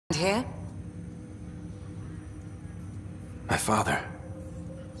here? My father.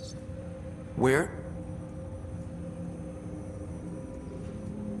 Where?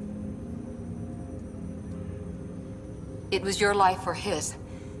 It was your life or his,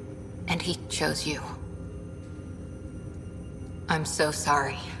 and he chose you. I'm so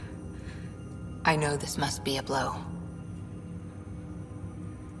sorry. I know this must be a blow.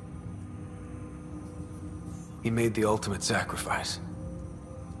 He made the ultimate sacrifice.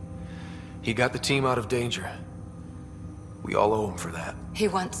 He got the team out of danger. We all owe him for that. He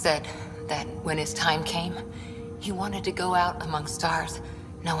once said that when his time came, he wanted to go out among stars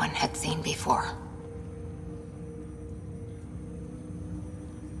no one had seen before.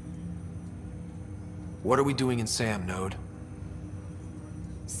 What are we doing in Sam, Node?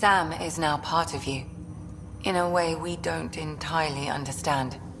 Sam is now part of you, in a way we don't entirely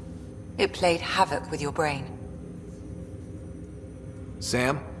understand. It played havoc with your brain.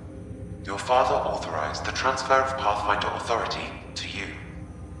 Sam? Your father authorized the transfer of Pathfinder authority to you.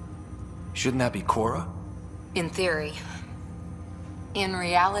 Shouldn't that be Cora? In theory. In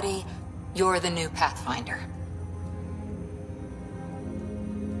reality, you're the new Pathfinder.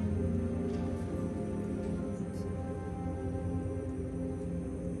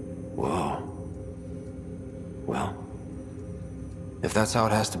 Whoa. Well, if that's how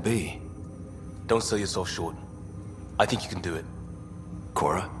it has to be. Don't sell yourself short. I think you can do it.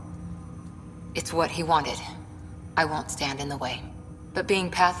 Cora? It's what he wanted. I won't stand in the way. But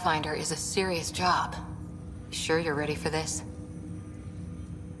being Pathfinder is a serious job. You sure you're ready for this?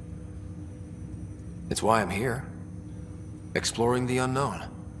 It's why I'm here. Exploring the unknown.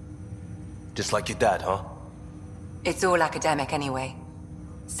 Just like your dad, huh? It's all academic anyway.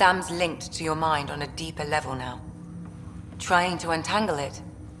 Sam's linked to your mind on a deeper level now. Trying to untangle it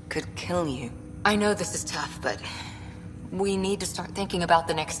could kill you. I know this is tough, but we need to start thinking about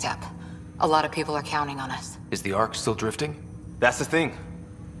the next step. A lot of people are counting on us. Is the Ark still drifting? That's the thing.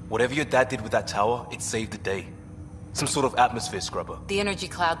 Whatever your dad did with that tower, it saved the day. Some sort of atmosphere scrubber. The energy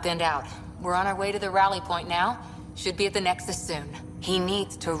cloud thinned out. We're on our way to the rally point now. Should be at the Nexus soon. He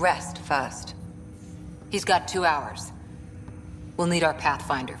needs to rest first. He's got 2 hours. We'll need our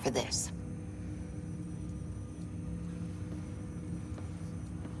Pathfinder for this.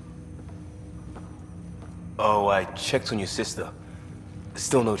 Oh, I checked on your sister.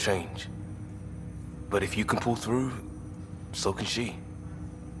 Still no change. But if you can pull through, so can she.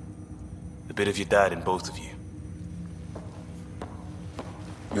 A bit of your dad in both of you.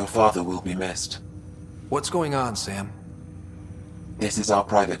 Your father will be missed. What's going on, Sam? This is our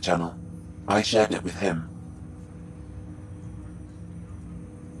private channel. I shared it with him.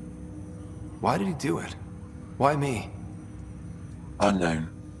 Why did he do it? Why me? Unknown,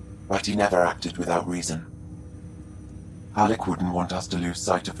 but he never acted without reason. Alec wouldn't want us to lose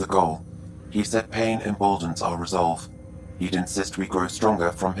sight of the goal. He said pain emboldens our resolve. He'd insist we grow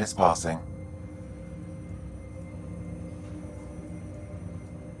stronger from his passing.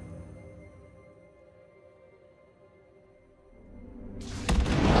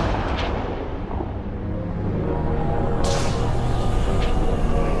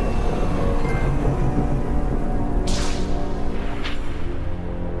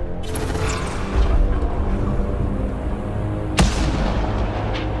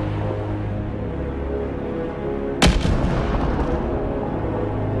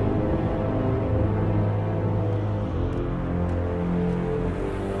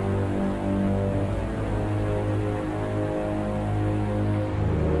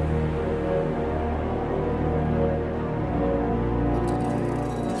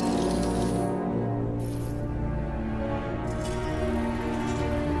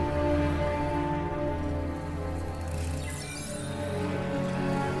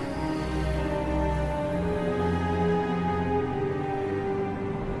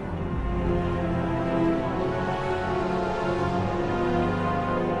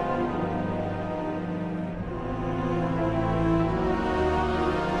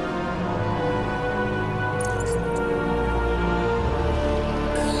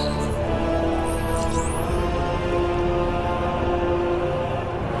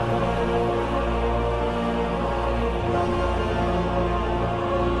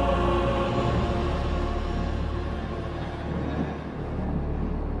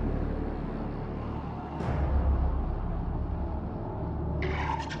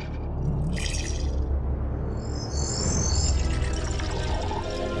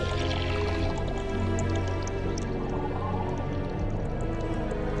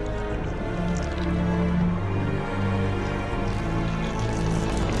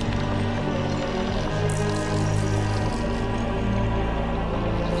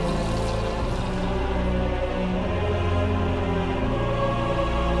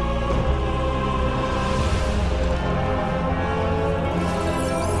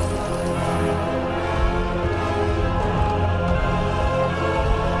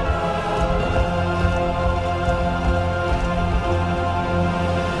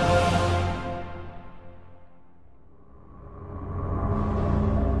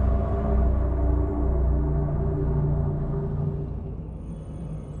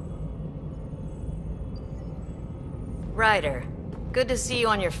 Ryder, good to see you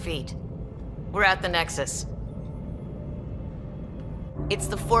on your feet. We're at the Nexus. It's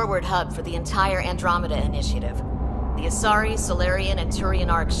the forward hub for the entire Andromeda initiative. The Asari, Solarian, and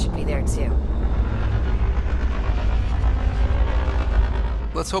Turian arcs should be there too.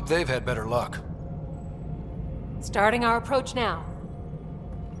 Let's hope they've had better luck. Starting our approach now.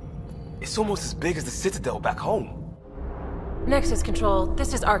 It's almost as big as the Citadel back home. Nexus Control,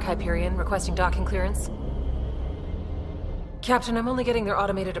 this is Arc Hyperion requesting docking clearance. Captain, I'm only getting their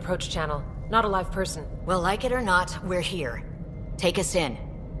automated approach channel, not a live person. Well, like it or not, we're here. Take us in.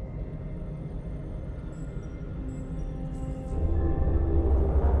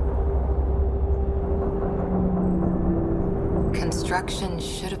 Construction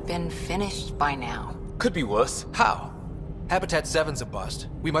should have been finished by now. Could be worse. How? Habitat 7's a bust.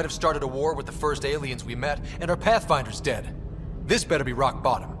 We might have started a war with the first aliens we met, and our Pathfinder's dead. This better be rock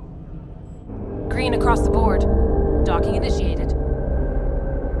bottom. Green across the board. Docking initiated.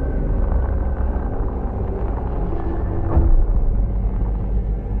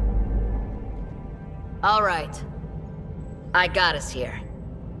 All right. I got us here.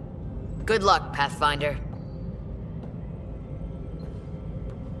 Good luck, Pathfinder.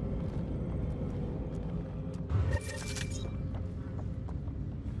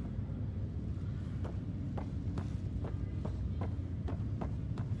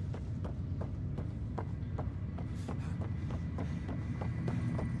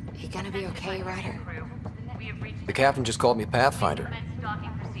 You gonna be okay, Ryder? The captain just called me Pathfinder.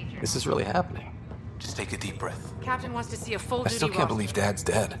 This is really happening. Just take a deep breath. Captain wants to see a full I still can't believe Dad's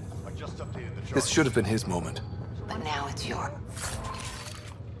dead. This should have been his moment. But now it's yours.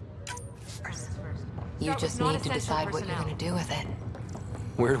 You just need to decide what you're gonna do with it.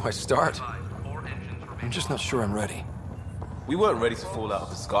 Where do I start? I'm just not sure I'm ready. We weren't ready to fall out of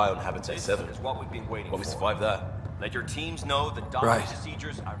the sky on Habitat 7. Is what we've been waiting But we for. survived that. Let your teams know the docking Right.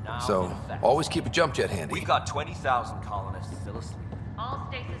 procedures are now So, in effect. always keep a jump jet handy. We've got 20,000 colonists still asleep. All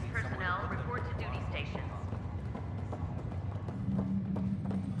stasis personnel report to duty stations.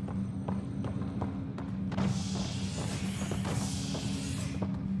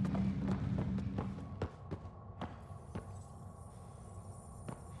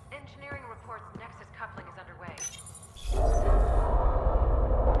 Engineering reports Nexus coupling is underway.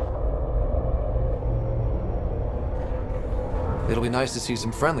 It'll be nice to see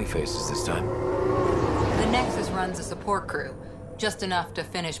some friendly faces this time. The Nexus runs a support crew, just enough to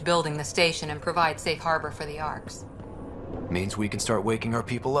finish building the station and provide safe harbor for the arcs. Means we can start waking our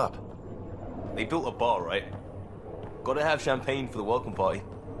people up. They built a bar, right? Gotta have champagne for the welcome party.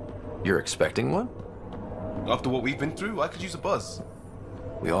 You're expecting one? After what we've been through, I could use a buzz.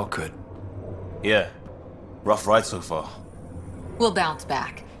 We all could. Yeah. Rough ride so far. We'll bounce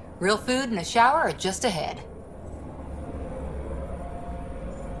back. Real food and a shower are just ahead.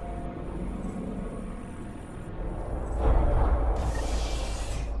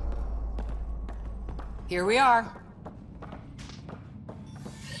 Here we are.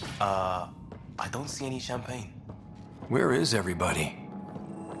 I don't see any champagne. Where is everybody?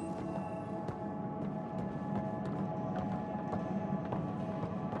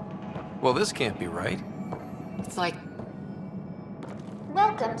 Well, this can't be right. It's like...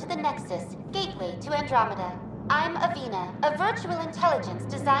 Welcome to the Nexus, gateway to Andromeda. I'm Avina, a virtual intelligence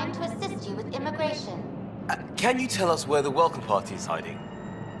designed to assist you with immigration. Can you tell us where the welcome party is hiding?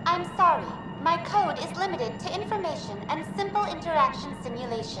 I'm sorry, my code is limited to information and simple interaction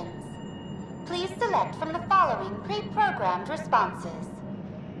simulations. Please select from the following pre-programmed responses.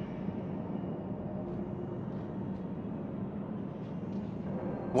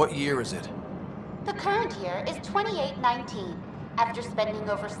 What year is it? The current year is 2819. After spending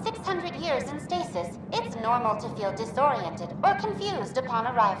over 600 years in stasis, it's normal to feel disoriented or confused upon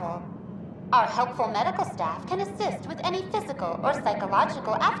arrival. Our helpful medical staff can assist with any physical or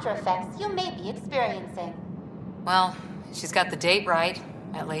psychological after effects you may be experiencing. Well, she's got the date right,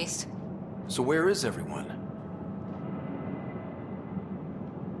 at least. So where is everyone?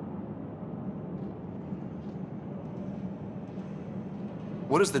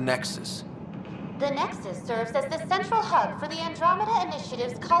 What is the Nexus? The Nexus serves as the central hub for the Andromeda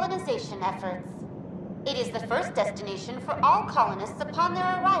Initiative's colonization efforts. It is the first destination for all colonists upon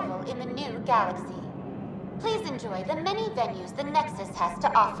their arrival in the new galaxy. Please enjoy the many venues the Nexus has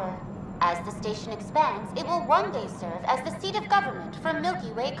to offer. As the station expands, it will one day serve as the seat of government for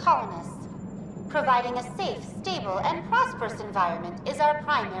Milky Way colonists. Providing a safe, stable, and prosperous environment is our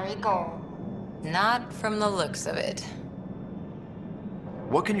primary goal. Not from the looks of it.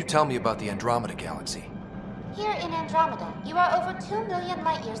 What can you tell me about the Andromeda galaxy? Here in Andromeda, you are over 2 million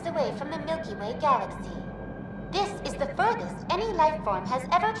light-years away from the Milky Way galaxy. This is the furthest any life form has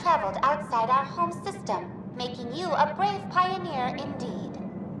ever traveled outside our home system, making you a brave pioneer indeed.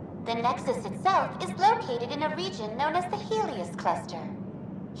 The Nexus itself is located in a region known as the Helios Cluster.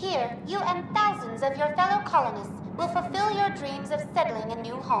 Here, you and thousands of your fellow colonists will fulfill your dreams of settling a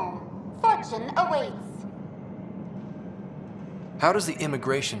new home. Fortune awaits. How does the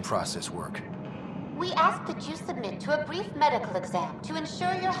immigration process work? We ask that you submit to a brief medical exam to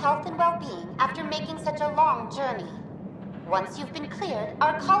ensure your health and well-being after making such a long journey. Once you've been cleared,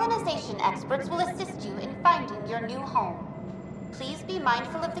 our colonization experts will assist you in finding your new home. Please be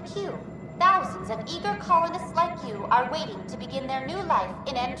mindful of the queue. Thousands of eager colonists like you are waiting to begin their new life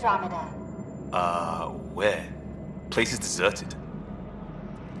in Andromeda. Where? Place is deserted.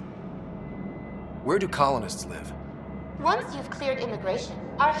 Where do colonists live? Once you've cleared immigration,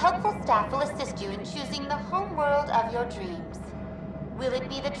 our helpful staff will assist you in choosing the home world of your dreams. Will it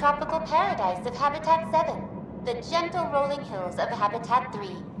be the tropical paradise of Habitat 7, the gentle rolling hills of Habitat 3,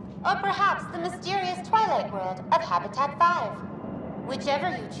 or perhaps the mysterious twilight world of Habitat 5? Whichever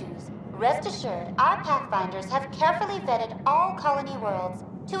you choose, rest assured our Pathfinders have carefully vetted all colony worlds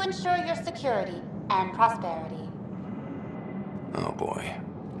to ensure your security and prosperity. Oh boy.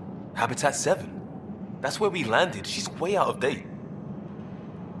 Habitat 7? That's where we landed. She's way out of date.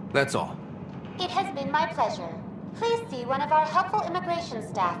 That's all. It has been my pleasure. Please see one of our helpful immigration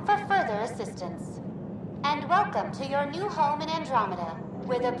staff for further assistance. And welcome to your new home in Andromeda,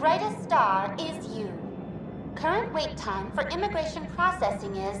 where the brightest star is you. Current wait time for immigration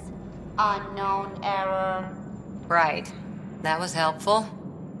processing is unknown error. Right. That was helpful.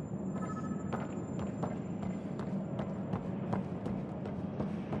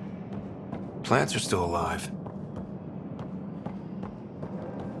 Plants are still alive.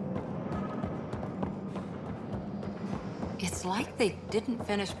 It's like they didn't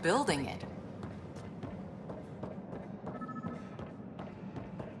finish building it.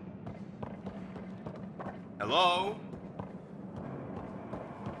 Hello?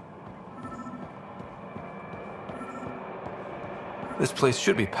 This place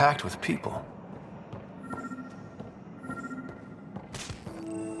should be packed with people.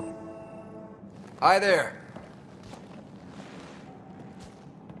 Hi there.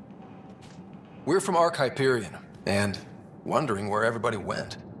 We're from Ark Hyperion, and wondering where everybody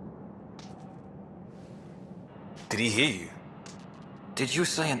went. Did he hear you? Did you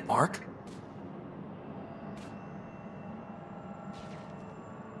say an Ark?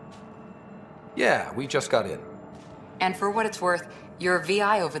 Yeah, we just got in. And for what it's worth, your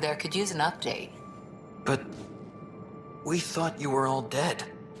VI over there could use an update. But we thought you were all dead.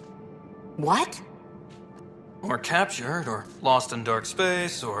 What? Or captured, or lost in dark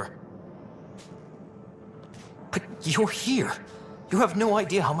space, or... But you're here. You have no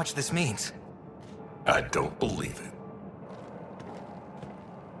idea how much this means. I don't believe it.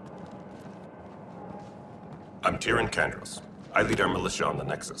 I'm Tyrion Kandros. I lead our militia on the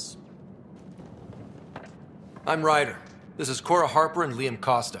Nexus. I'm Ryder. This is Cora Harper and Liam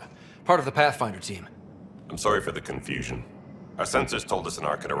Costa, part of the Pathfinder team. I'm sorry for the confusion. Our sensors told us an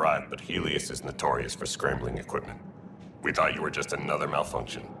Ark had arrived, but Helios is notorious for scrambling equipment. We thought you were just another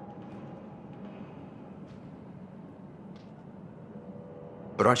malfunction.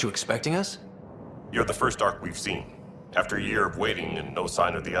 But aren't you expecting us? You're the first Ark we've seen. After a year of waiting and no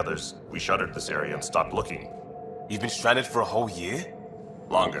sign of the others, we shuttered this area and stopped looking. You've been stranded for a whole year?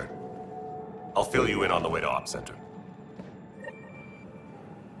 Longer. I'll fill you in on the way to Op Center.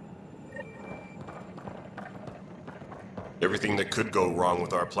 Everything that could go wrong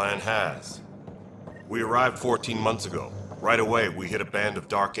with our plan has. We arrived 14 months ago. Right away, we hit a band of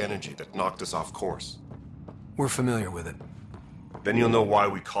dark energy that knocked us off course. We're familiar with it. Then you'll know why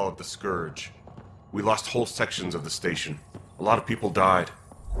we call it the Scourge. We lost whole sections of the station. A lot of people died.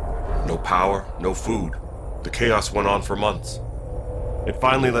 No power, no food. The chaos went on for months. It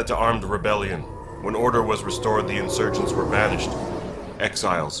finally led to armed rebellion. When order was restored, the insurgents were banished.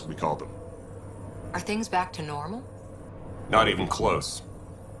 Exiles, we call them. Are things back to normal? Not even close.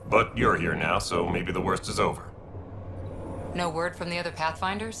 But you're here now, so maybe the worst is over. No word from the other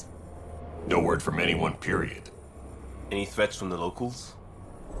Pathfinders? No word from anyone, period. Any threats from the locals?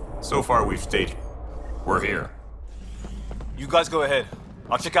 So far, we've stayed. We're here. You guys go ahead.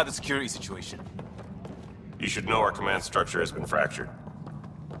 I'll check out the security situation. You should know our command structure has been fractured.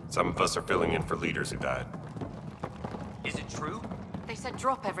 Some of us are filling in for leaders who died. Is it true? They said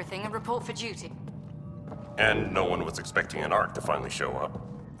drop everything and report for duty. And no one was expecting an Ark to finally show up.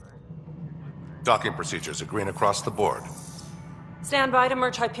 Docking procedures are green across the board. Stand by to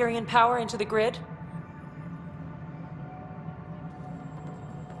merge Hyperion power into the grid.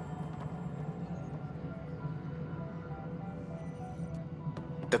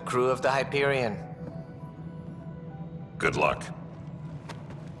 the crew of the Hyperion. Good luck.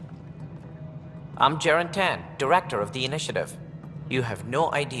 I'm Jaren Tan, director of the initiative. You have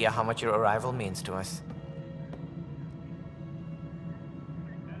no idea how much your arrival means to us.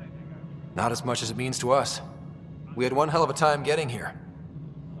 Not as much as it means to us. We had one hell of a time getting here.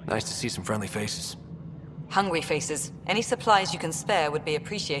 Nice to see some friendly faces. Hungry faces. Any supplies you can spare would be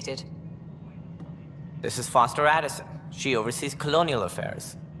appreciated. This is Foster Addison. She oversees colonial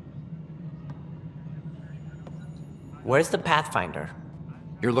affairs. Where's the Pathfinder?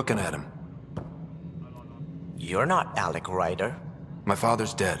 You're looking at him. You're not Alec Ryder. My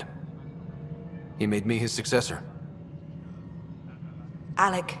father's dead. He made me his successor.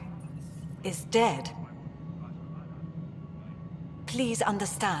 Alec is dead. Please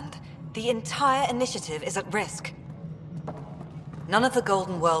understand, the entire initiative is at risk. None of the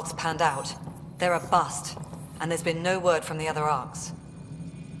Golden Worlds panned out. They're a bust, and there's been no word from the other arcs.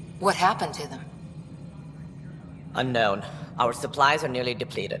 What happened to them? Unknown. Our supplies are nearly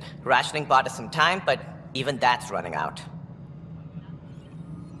depleted. Rationing bought us some time, but even that's running out.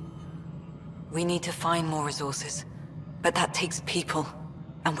 We need to find more resources, but that takes people,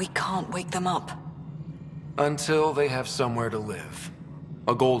 and we can't wake them up. Until they have somewhere to live.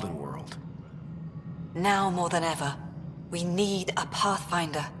 A golden world. Now more than ever, we need a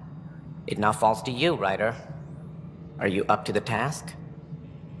Pathfinder. It now falls to you, Ryder. Are you up to the task?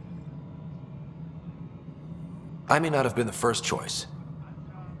 I may not have been the first choice,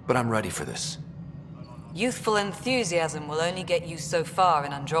 but I'm ready for this. Youthful enthusiasm will only get you so far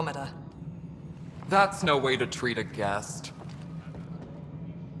in Andromeda. That's no way to treat a guest.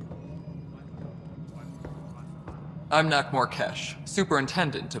 I'm Nak Morkesh,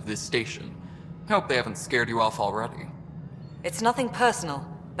 superintendent of this station. Hope they haven't scared you off already. It's nothing personal,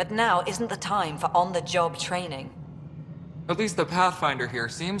 but now isn't the time for on-the-job training. At least the Pathfinder here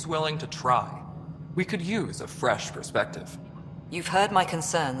seems willing to try. We could use a fresh perspective. You've heard my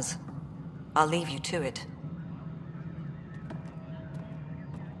concerns. I'll leave you to it.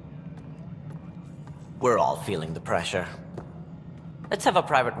 We're all feeling the pressure. Let's have a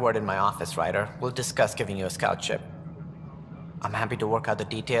private word in my office, Ryder. We'll discuss giving you a scout ship. I'm happy to work out the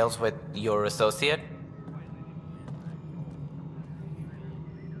details with your associate.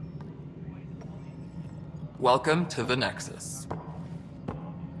 Welcome to the Nexus.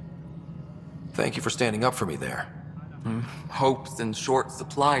 Thank you for standing up for me there. Hope's in short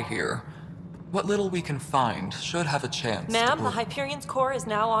supply here. What little we can find should have a chance. Ma'am, the Hyperion's core is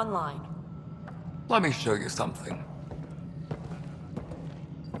now online. Let me show you something.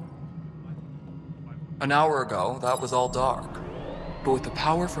 An hour ago, that was all dark. But with the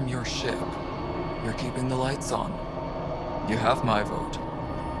power from your ship, you're keeping the lights on. You have my vote.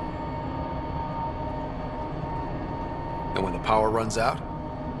 And when the power runs out?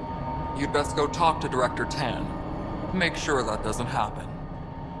 You'd best go talk to Director Tan. Make sure that doesn't happen.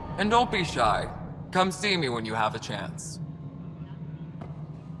 And don't be shy. Come see me when you have a chance.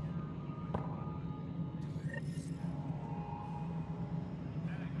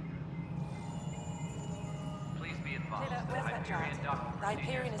 The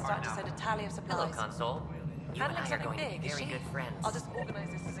Hyperion is starting to send a tally of supplies. Hello, Console. You and I are going to be very good friends. I'll just organize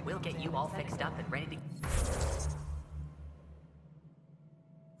this as a... We'll get you all fixed up and ready to...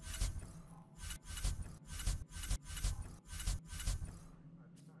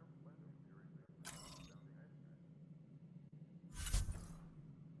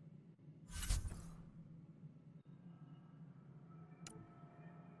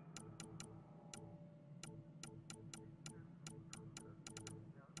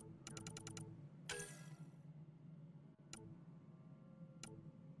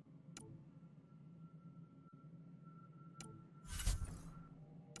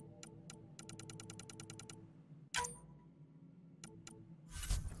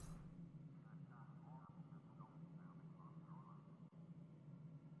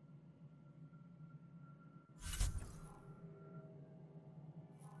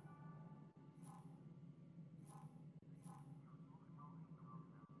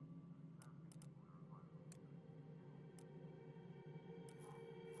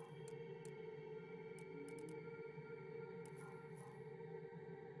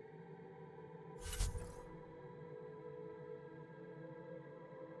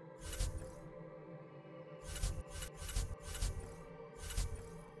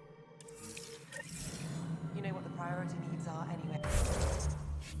 You know what the priority needs are anyway.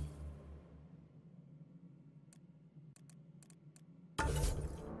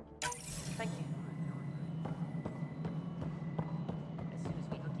 Thank you. As soon as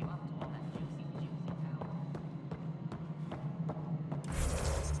we hook you up to all that juicy power.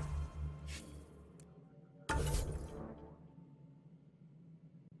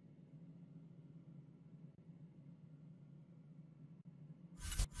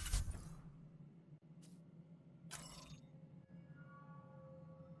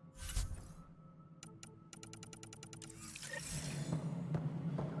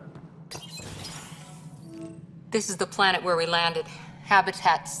 This is the planet where we landed.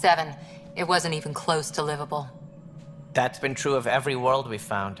 Habitat 7. It wasn't even close to livable. That's been true of every world we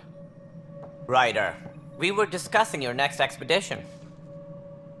found. Ryder, we were discussing your next expedition.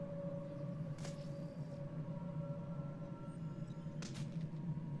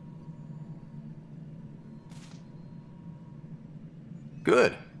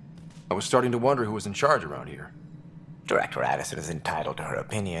 Good. I was starting to wonder who was in charge around here. Director Addison is entitled to her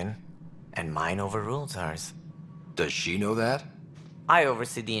opinion, and mine overrules hers. Does she know that? I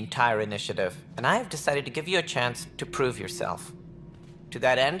oversee the entire initiative, and I have decided to give you a chance to prove yourself. To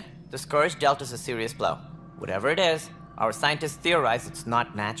that end, the Scourge dealt us a serious blow. Whatever it is, our scientists theorize it's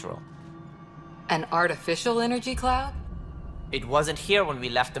not natural. An artificial energy cloud? It wasn't here when we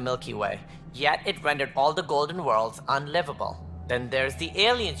left the Milky Way, yet it rendered all the golden worlds unlivable. Then there's the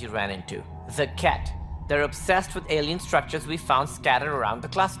aliens you ran into, the Ket. They're obsessed with alien structures we found scattered around the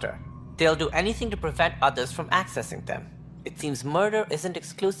cluster. They'll do anything to prevent others from accessing them. It seems murder isn't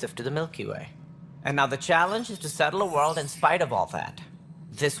exclusive to the Milky Way. And now the challenge is to settle a world in spite of all that.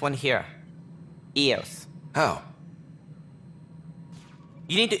 This one here. EOS. How?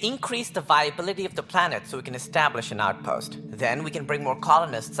 You need to increase the viability of the planet so we can establish an outpost. Then we can bring more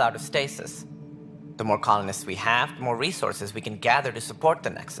colonists out of stasis. The more colonists we have, the more resources we can gather to support the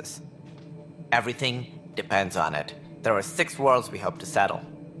Nexus. Everything depends on it. There are 6 worlds we hope to settle.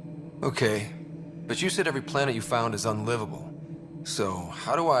 Okay, but you said every planet you found is unlivable. So,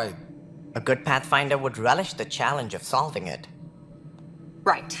 how do I... A good Pathfinder would relish the challenge of solving it.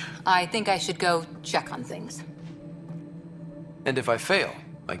 Right. I think I should go check on things. And if I fail,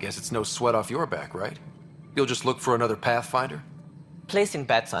 I guess it's no sweat off your back, right? You'll just look for another Pathfinder? Placing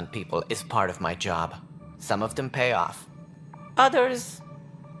bets on people is part of my job. Some of them pay off. Others...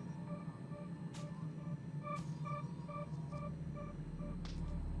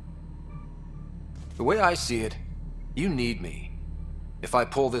 The way I see it, you need me. If I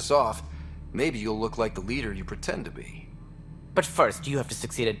pull this off, maybe you'll look like the leader you pretend to be. But first, you have to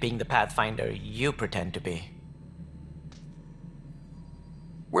succeed at being the Pathfinder you pretend to be.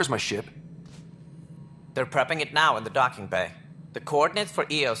 Where's my ship? They're prepping it now in the docking bay. The coordinates for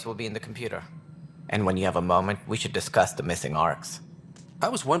EOS will be in the computer. And when you have a moment, we should discuss the missing arcs. I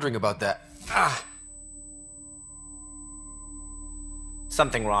was wondering about that. Ah!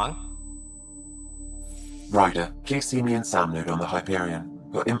 Something wrong? Ryder, please see me and Sam node on the Hyperion.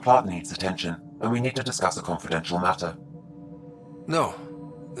 Your implant needs attention, and we need to discuss a confidential matter. No,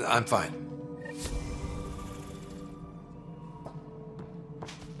 I'm fine.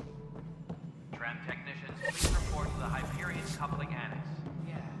 Tram technicians, please report to the Hyperion coupling annex.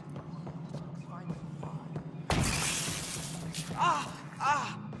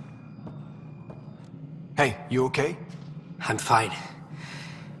 Hey, you okay? I'm fine.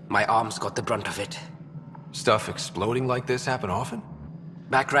 My arms got the brunt of it. Stuff exploding like this happen often?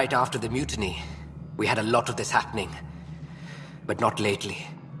 Back right after the mutiny, we had a lot of this happening. But not lately.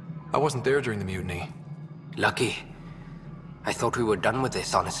 I wasn't there during the mutiny. Lucky. I thought we were done with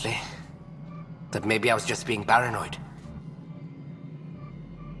this, honestly. That maybe I was just being paranoid.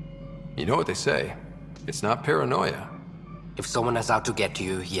 You know what they say. It's not paranoia. If someone is out to get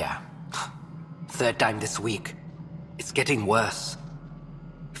you, yeah. 3rd time this week. It's getting worse.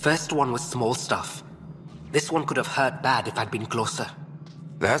 First one was small stuff. This one could have hurt bad if I'd been closer.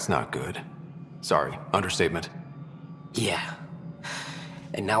 That's not good. Sorry, understatement. Yeah.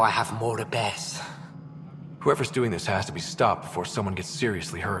 And now I have more repairs. Whoever's doing this has to be stopped before someone gets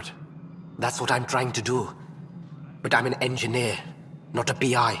seriously hurt. That's what I'm trying to do. But I'm an engineer, not a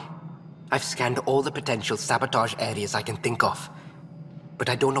PI. I've scanned all the potential sabotage areas I can think of. But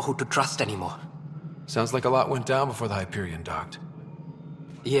I don't know who to trust anymore. Sounds like a lot went down before the Hyperion docked.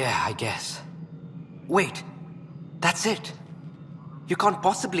 Yeah, I guess. Wait, that's it. You can't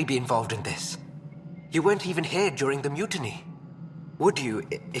possibly be involved in this. You weren't even here during the mutiny. Would you,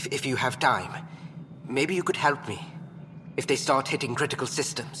 if you have time? Maybe you could help me. If they start hitting critical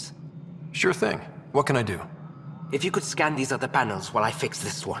systems. Sure thing. What can I do? If you could scan these other panels while I fix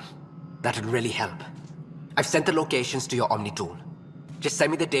this one, that'd really help. I've sent the locations to your Omni tool. Just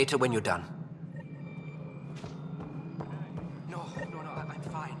send me the data when you're done. No, I'm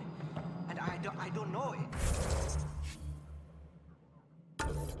fine. And I don't know it.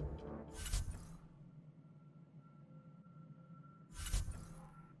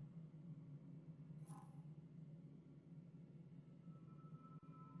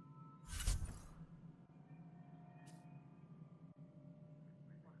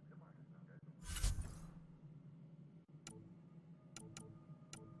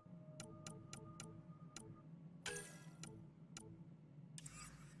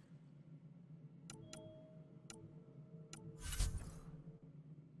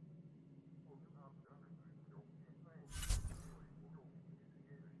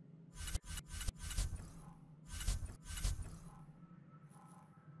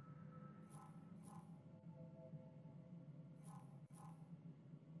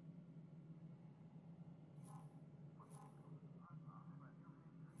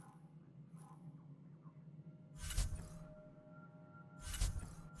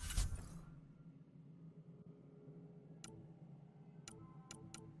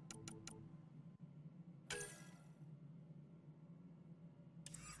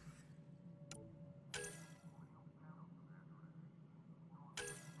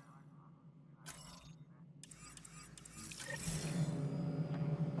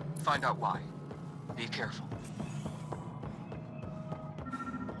 Find out why. Be careful.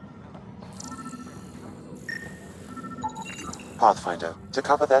 Pathfinder, to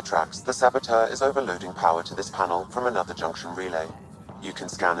cover their tracks, the saboteur is overloading power to this panel from another junction relay. You can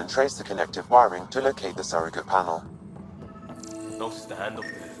scan and trace the connective wiring to locate the surrogate panel. Notice the hand up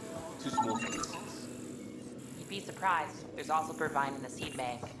there. Too small for this. You'd be surprised. There's also Purvine in the seed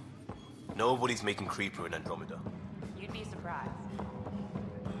bank. Nobody's making Creeper in Andromeda. You'd be surprised.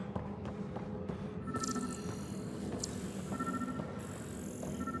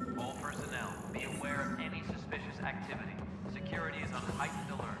 All personnel, be aware of any suspicious activity. Security is on heightened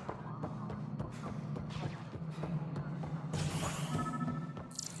alert.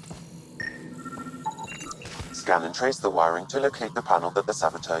 Scan and trace the wiring to locate the panel that the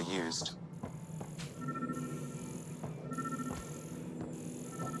saboteur used.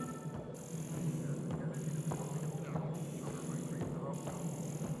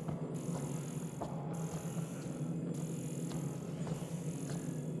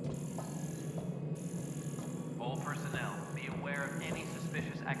 All personnel, be aware of any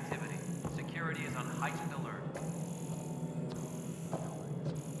suspicious activity. Security is on heightened alert.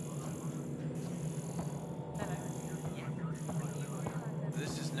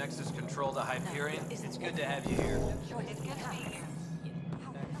 This is Nexus Control to Hyperion. It's good to have you here. It's good to be here.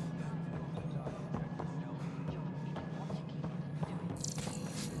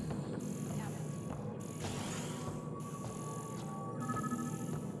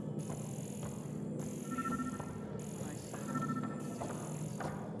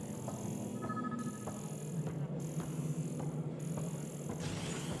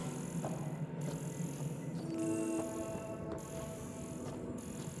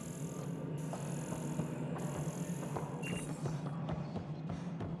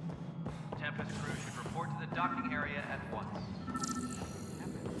 Tempest crew should report to the docking area at once.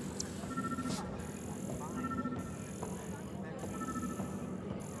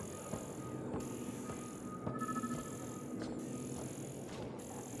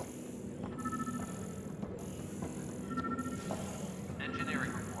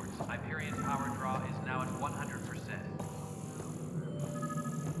 Engineering reports. Hyperion power draw is now at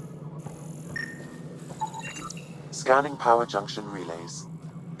 100%. Scanning power junction relays.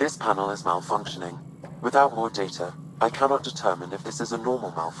 This panel is malfunctioning. Without more data, I cannot determine if this is a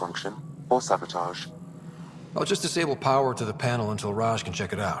normal malfunction or sabotage. I'll just disable power to the panel until Raj can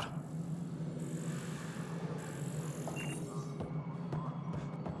check it out.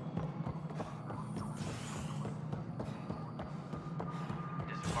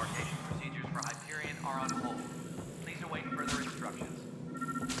 Disembarkation procedures for Hyperion are on hold. Please await further instructions.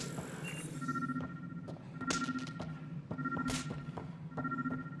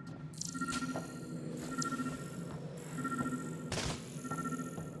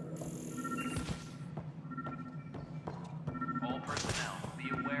 All personnel, be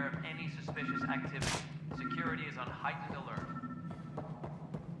aware of any suspicious activity. Security is on heightened alert.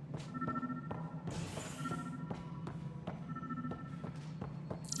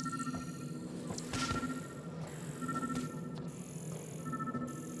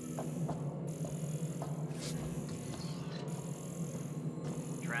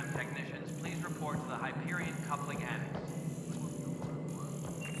 Tram technicians, please report to the Hyperion coupling annex.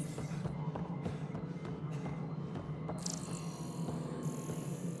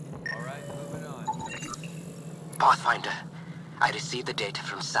 All right, moving on. Pathfinder, I received the data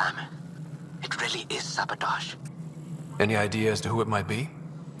from Sam. It really is sabotage. Any idea as to who it might be?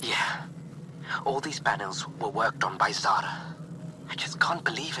 Yeah. All these panels were worked on by Zara. I just can't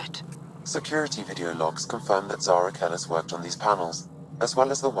believe it. Security video logs confirm that Zara Kellis worked on these panels, as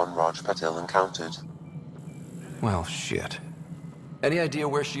well as the one Raj Patil encountered. Well, shit. Any idea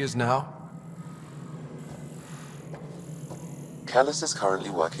where she is now? Kellis is currently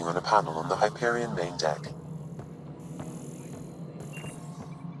working on a panel on the Hyperion main deck.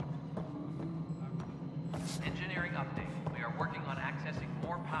 Engineering update. We are working on accessing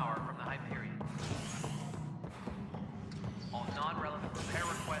more power from the Hyperion. All non-relevant repair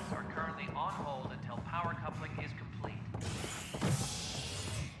requests are currently on hold until power coupling is complete.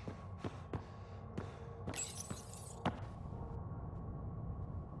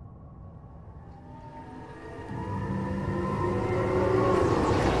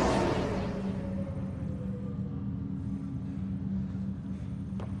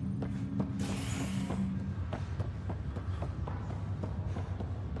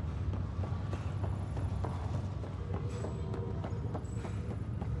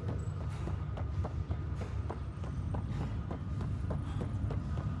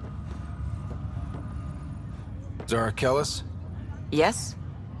 Zara Kellis? Yes?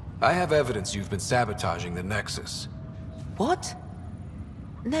 I have evidence you've been sabotaging the Nexus. What?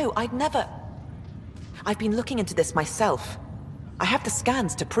 No, I'd never... I've been looking into this myself. I have the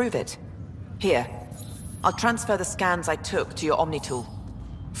scans to prove it. Here. I'll transfer the scans I took to your Omni tool.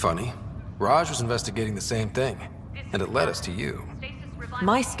 Funny. Raj was investigating the same thing, and it led us to you.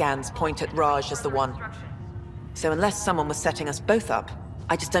 My scans point at Raj as the one. So unless someone was setting us both up,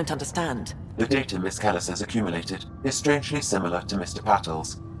 I just don't understand. The data Miss Callis has accumulated is strangely similar to Mr.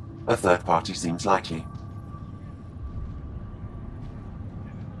 Patel's. A third party seems likely.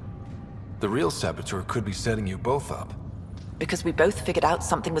 The real saboteur could be setting you both up. Because we both figured out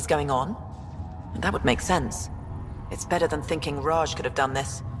something was going on? That would make sense. It's better than thinking Raj could have done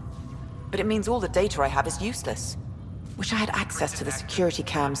this. But it means all the data I have is useless. Wish I had access to the security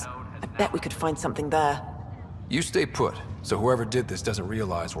cams. I bet we could find something there. You stay put, so whoever did this doesn't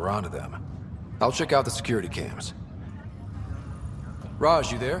realize we're onto them. I'll check out the security cams.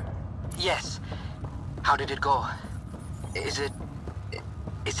 Raj, you there? Yes. How did it go? Is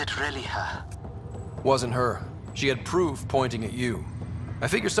it really her? Wasn't her. She had proof pointing at you. I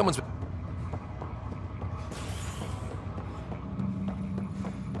figure someone's...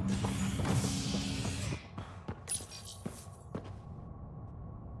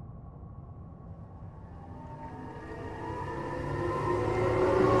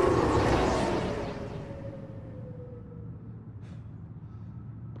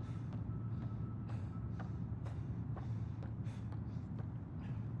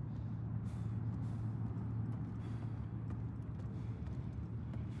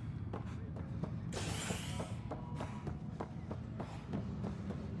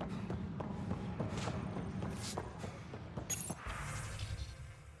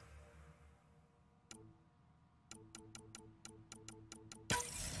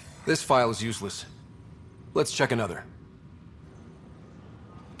 This file is useless. Let's check another.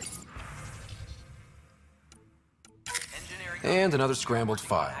 And another scrambled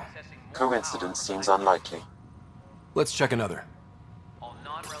file. Coincidence seems unlikely. Let's check another.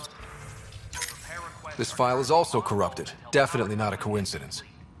 This file is also corrupted. Definitely not a coincidence.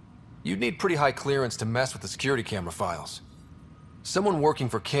 You'd need pretty high clearance to mess with the security camera files. Someone working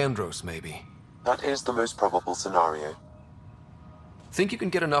for Kandros, maybe. That is the most probable scenario. Think you can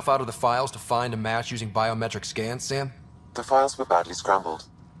get enough out of the files to find a match using biometric scans, Sam? The files were badly scrambled,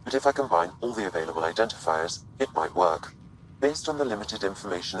 but if I combine all the available identifiers, it might work. Based on the limited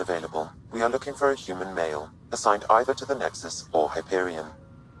information available, we are looking for a human male, assigned either to the Nexus or Hyperion.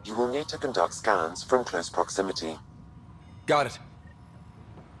 You will need to conduct scans from close proximity. Got it.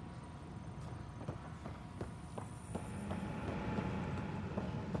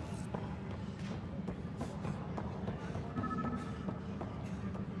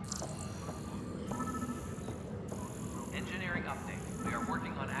 Engineering update. We are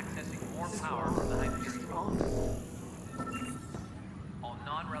working on accessing more power from the Hyperion. All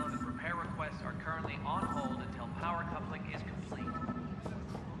non-relevant repair requests are currently on hold until power coupling is complete.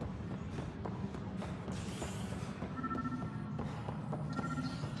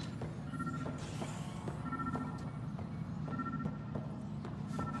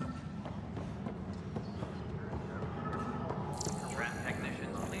 Tram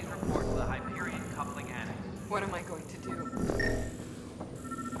technicians, please report to the Hyperion coupling annex. What am I going to do?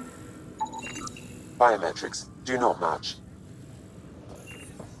 Biometrics do not match.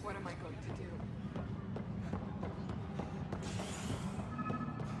 What am I going to do?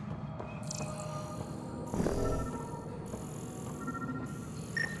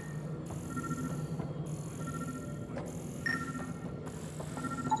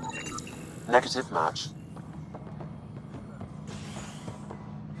 Negative match.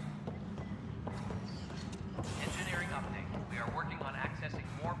 Engineering update. We are working on accessing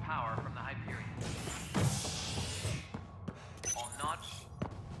more power from the Hyperion. All non...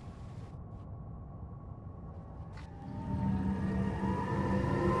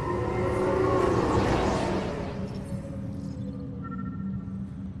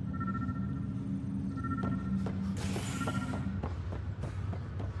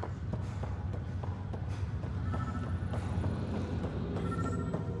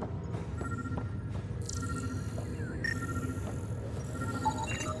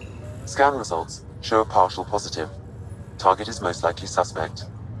 Scan results show a partial positive. Target is most likely suspect.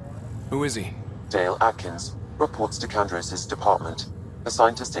 Who is he? Dale Atkins reports to Kandros' department,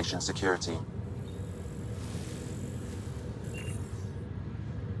 assigned to station security.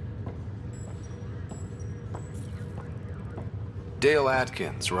 Dale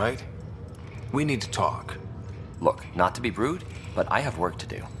Atkins, right? We need to talk. Look, not to be rude, but I have work to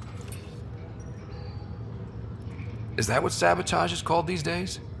do. Is that what sabotage is called these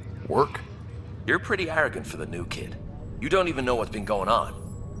days? Work? You're pretty arrogant for the new kid. You don't even know what's been going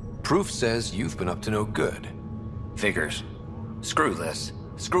on. Proof says you've been up to no good. Figures. Screw this.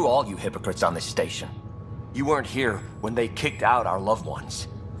 Screw all you hypocrites on this station. You weren't here when they kicked out our loved ones.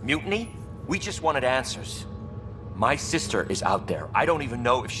 Mutiny? We just wanted answers. My sister is out there. I don't even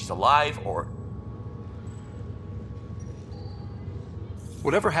know if she's alive or...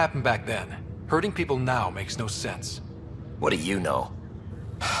 Whatever happened back then, hurting people now makes no sense. What do you know?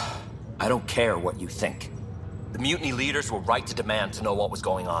 I don't care what you think. The mutiny leaders were right to demand to know what was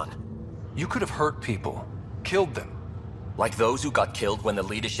going on. You could have hurt people, killed them. Like those who got killed when the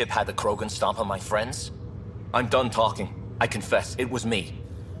leadership had the Krogan stomp on my friends? I'm done talking. I confess, it was me.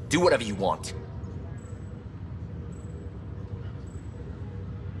 Do whatever you want.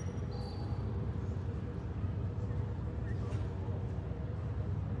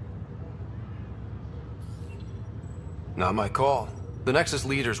 Not my call. The Nexus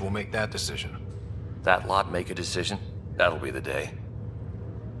leaders will make that decision. That lot make a decision? That'll be the day.